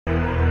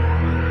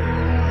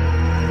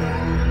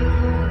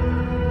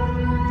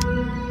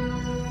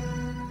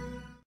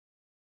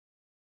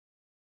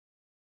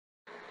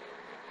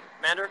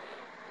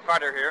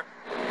Carter here.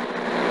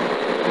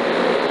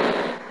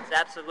 It's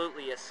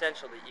absolutely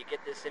essential that you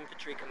get this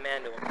infantry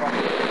commando across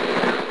the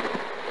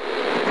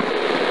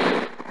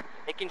ground,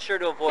 making sure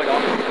to avoid all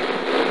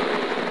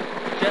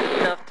just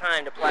enough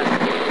time to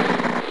plastic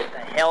get the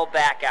hell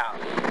back out.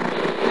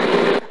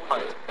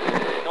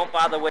 Don't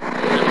bother with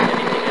anything else.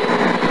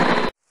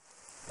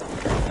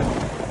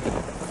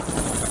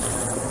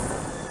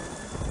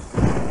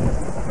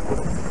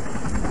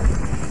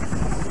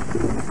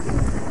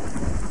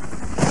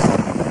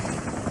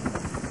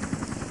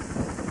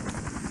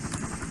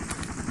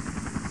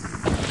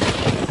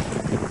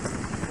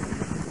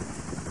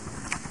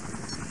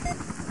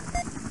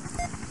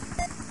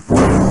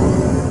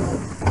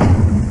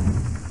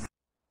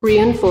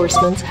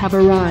 Reinforcements have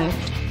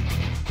arrived.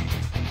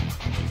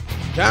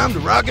 Time to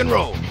rock and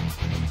roll.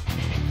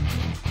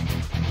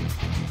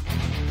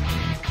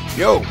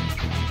 Yo.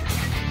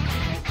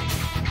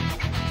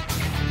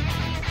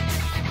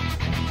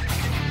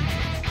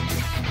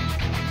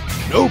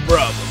 No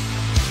problem.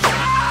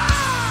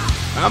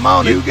 I'm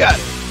on it. You got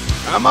it.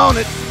 I'm on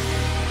it.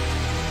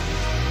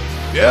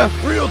 Yeah,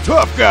 real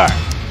tough guy.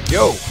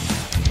 Yo.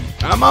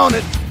 I'm on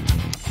it.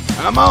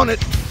 I'm on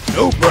it.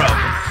 No problem.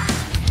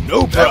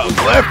 No problem. That was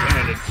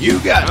left-handed. You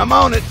got it. I'm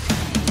on it.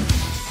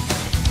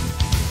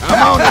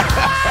 I'm on it.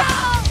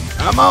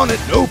 I'm on it.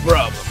 No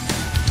problem.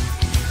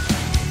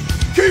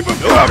 Keep him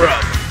covered.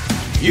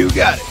 Problem. You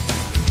got it.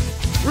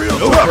 Real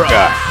tough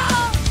guy.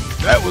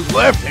 That was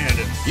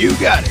left-handed. You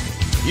got it.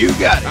 You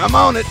got it. I'm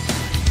on it.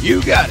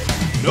 You got it.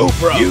 No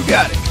problem. You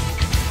got it.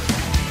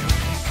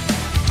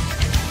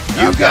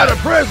 You got a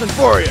present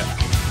for you.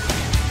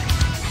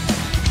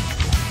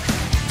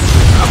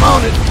 I'm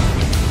on it.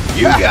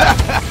 You got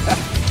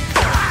it.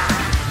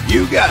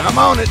 You got it. I'm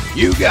on it.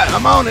 You got it.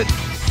 I'm on it.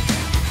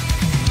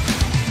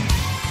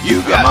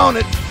 You got it. I'm on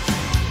it.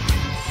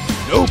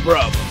 No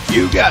problem.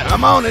 You got it.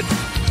 I'm on it.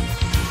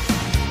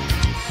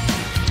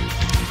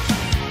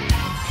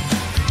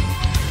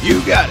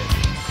 You got it.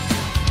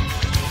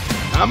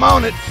 I'm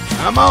on it.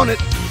 I'm on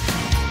it.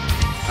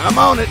 I'm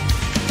on it.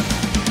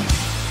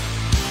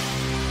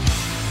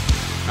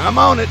 I'm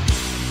on it.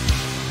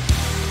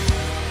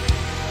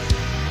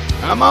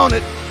 I'm on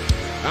it.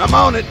 I'm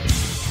on it.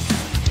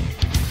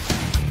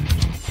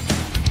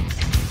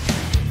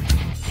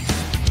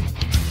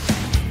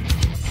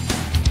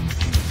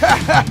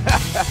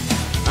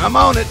 I'm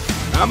on it.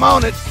 I'm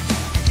on it.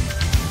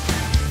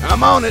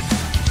 I'm on it.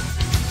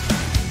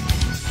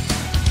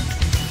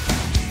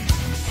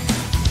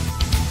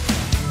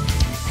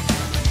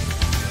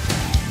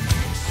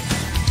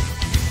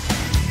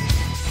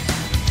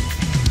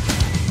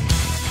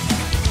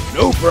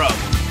 No problem.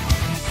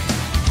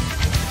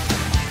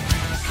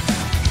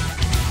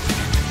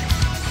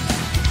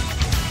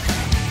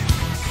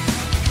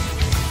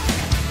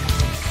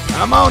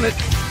 I'm on it.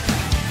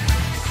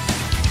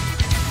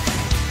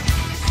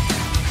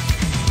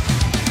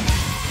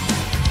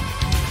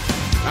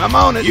 I'm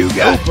on it. You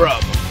got no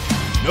problem.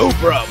 No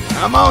problem.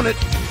 I'm on it.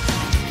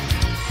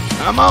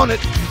 I'm on it.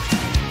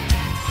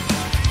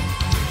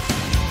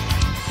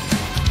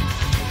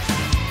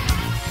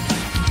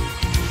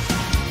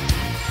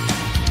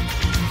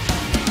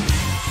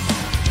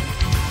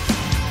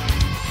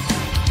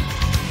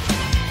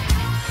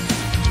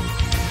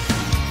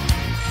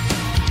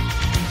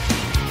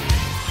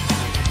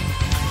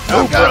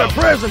 I've got a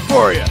present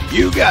for you.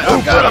 You got it.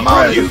 I've got a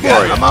present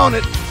for you. I'm on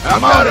it.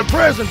 I've got a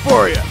present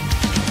for you.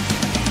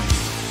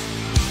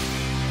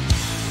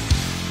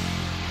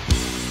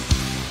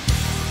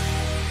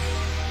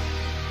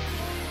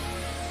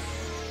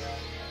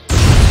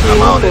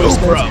 I'm on it. No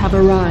problem. Have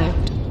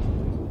arrived.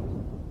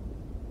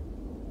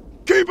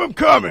 Keep them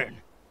coming.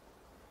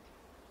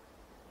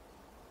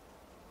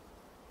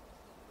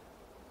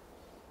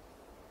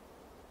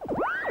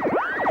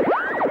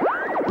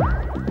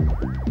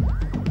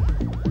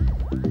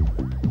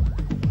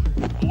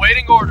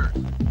 Awaiting orders.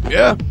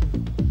 Yeah,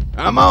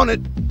 I'm on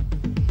it.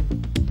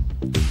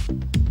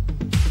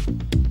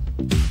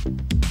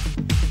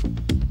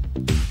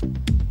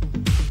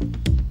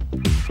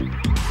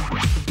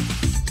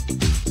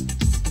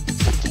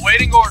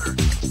 Awaiting orders.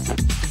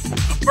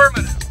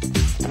 Affirmative.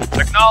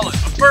 Acknowledge.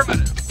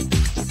 Affirmative.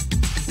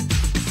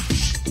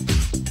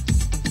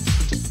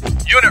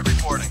 Unit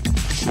reporting.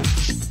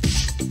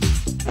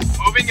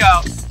 Moving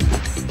out.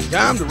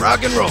 Time to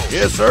rock and roll.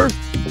 Yes, sir.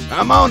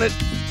 I'm on it.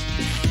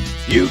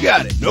 You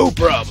got it. No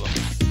problem.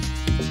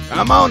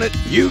 I'm on it.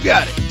 You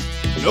got it.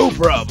 No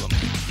problem.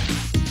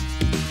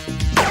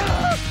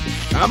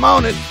 I'm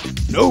on it.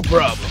 No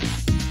problem.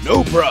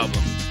 No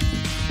problem.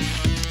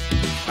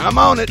 I'm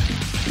on it.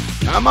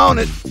 I'm on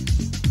it.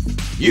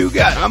 You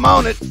got it. I'm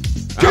on it.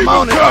 I'm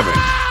on it. Coming.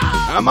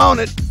 I'm on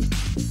it.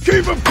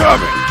 Keep them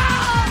coming.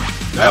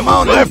 I'm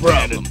on it. No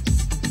problem.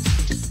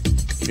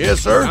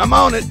 Yes, sir. I'm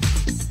on it.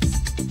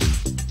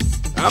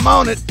 I'm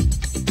on it.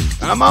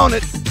 I'm on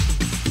it.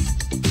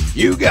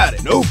 You got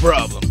it. No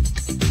problem.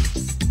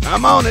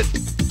 I'm on it.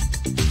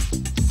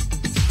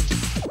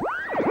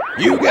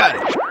 You got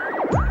it.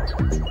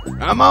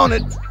 I'm on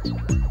it.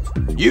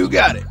 You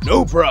got it.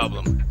 No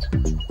problem.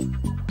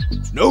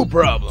 No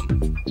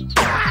problem.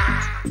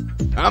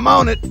 I'm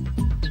on it.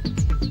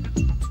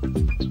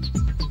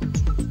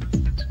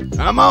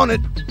 I'm on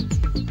it.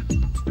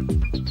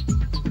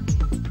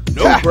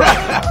 No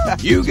problem.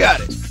 You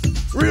got it.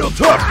 Real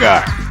tough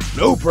guy.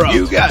 No problem.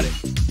 You got it.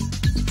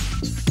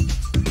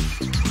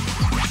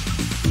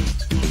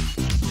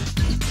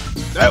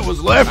 That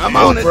was left. I'm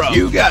on it.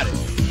 You got it.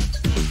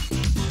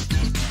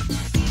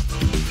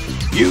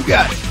 You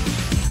got it.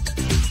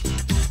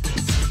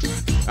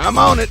 I'm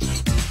on it.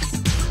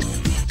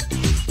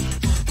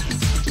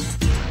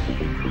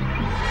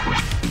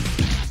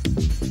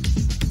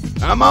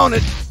 I'm on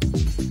it.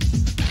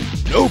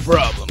 No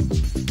problem.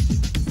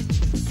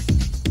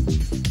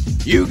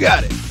 You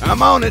got it.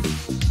 I'm on it.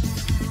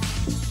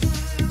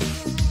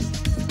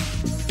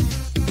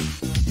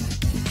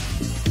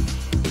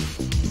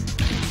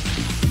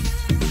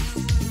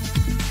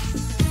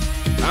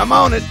 I'm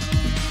on it.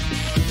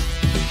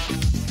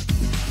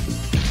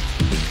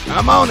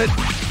 I'm on it.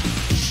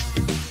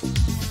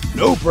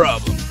 No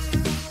problem.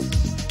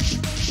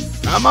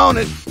 I'm on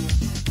it.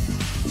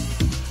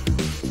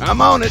 I'm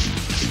on it.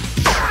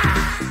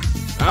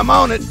 I'm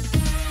on it.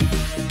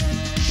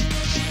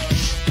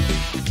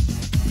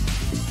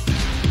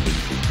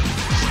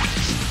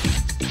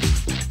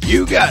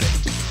 You got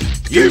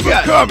it. You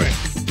got it. Coming.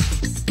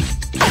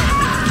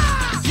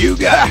 You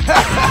got it.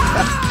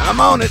 I'm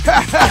on it.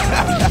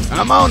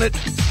 I'm on it.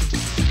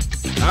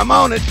 I'm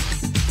on it.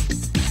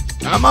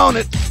 I'm on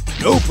it.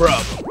 No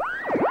problem.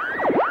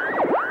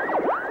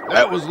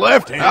 That was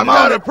left-handed. I'm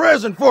on a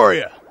present for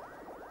you.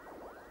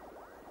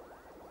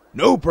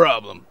 No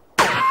problem.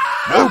 No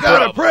problem.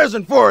 Got a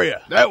present for you.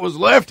 That was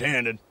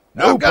left-handed.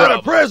 No problem. Got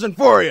a present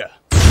for you.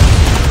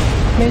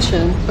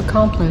 Mission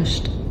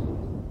accomplished.